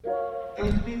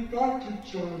And be back to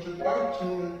Georgia, back to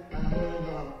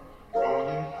Atlanta.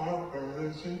 Running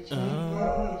heartbreaks and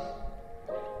tempers.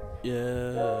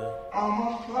 Yeah. I'm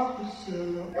a fly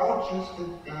Priscilla, out just for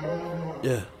Diana.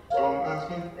 Yeah. Don't ask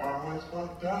me why it's my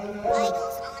daddy.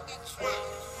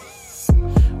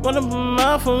 Wanna put my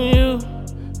mouth on you,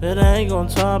 but I ain't gonna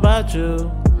talk about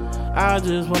you. I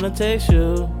just wanna taste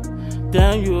you.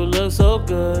 Damn, you look so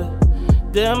good.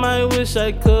 Damn, I wish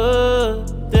I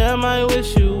could. Damn, I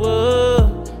wish you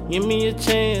would. Give me a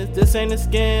chance, this ain't a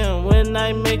scam. When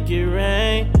I make it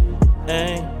rain,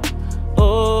 ay.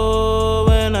 Oh,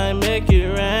 when I make it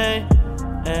rain,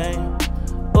 ay.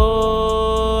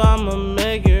 Oh, I'ma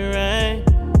make it rain,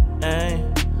 ay.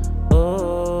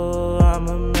 Oh,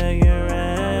 I'ma make it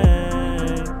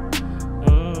rain.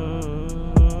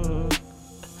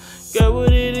 Girl,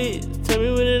 what it is, tell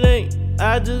me what it ain't.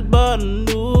 I just bought a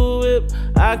new whip.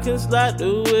 I can slide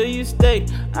to where you stay.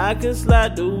 I can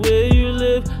slide to where you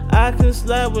live. I can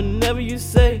slide whenever you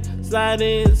say. Slide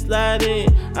in, slide in.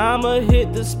 I'ma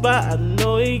hit the spot. I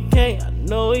know he can't, I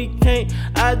know he can't.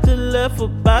 I just left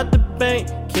about the bank.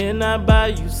 Can I buy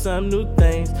you some new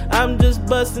things? I'm just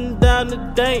busting down the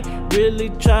dank. Really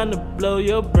trying to blow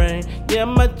your brain. Yeah,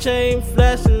 my chain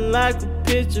flashing like a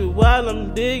picture while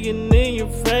I'm digging in your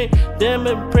frame. Damn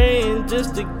it, praying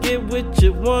just to get with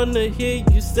you. Wanna hear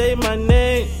you say my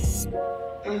name.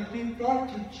 And be back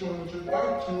to Georgia,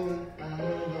 back to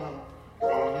Atlanta.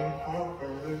 Running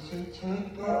heartbreaks and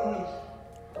tempers.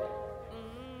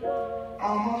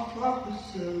 I'm a fly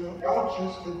Priscilla, out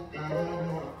just for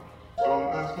Diana. Don't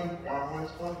ask me why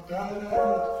it's my daddy.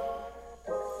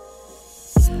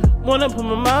 Wanna put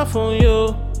my mouth on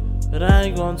you, but I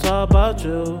ain't gonna talk about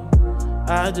you.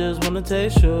 I just wanna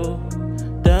taste you.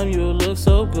 Damn, you look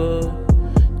so good.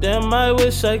 Damn, I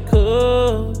wish I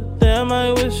could. Damn,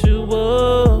 I wish you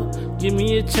would. Give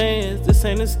me a chance, this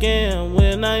ain't a scam.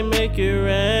 When I make it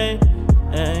rain,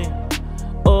 ay.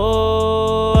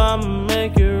 Oh, I'ma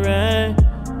make it rain,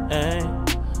 ay.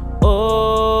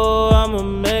 Oh, I'ma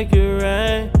make it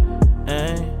rain,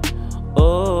 ay.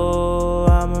 Oh,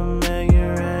 I'ma make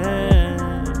it rain.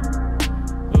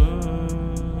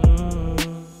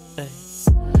 Ay.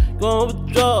 Going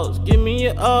with drugs, give me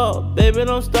your all. Baby,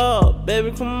 don't stop.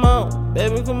 Baby, come on.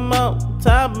 Baby, come on.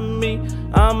 Top of me,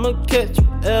 I'ma catch you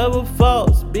ever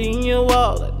falls. Be in your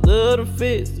wall like little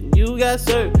fish. You got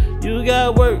served, you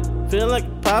got work. Feel like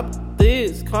a pop of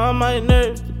this. Calm my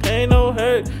nerves, the pain don't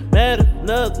hurt. Mad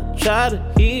another, try to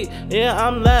hit. Yeah,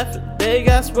 I'm laughing, they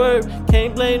got swerved.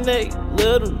 Can't blame they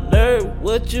little nerve.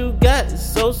 What you got is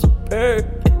so superb.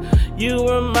 You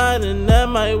reminding that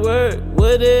my word.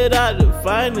 What did I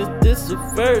define? Is this the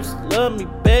first? Love me,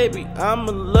 baby,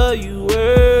 I'ma love you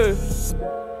worse.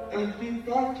 And be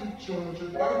back to Georgia,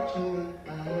 back to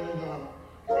Atlanta.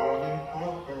 Running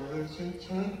heartbreaks and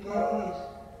tempers.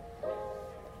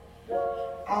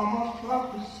 I'm a fly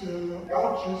Priscilla,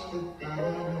 out just for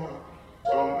Diana.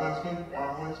 Don't ask me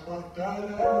why it's my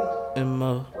daddy.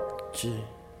 Emoji.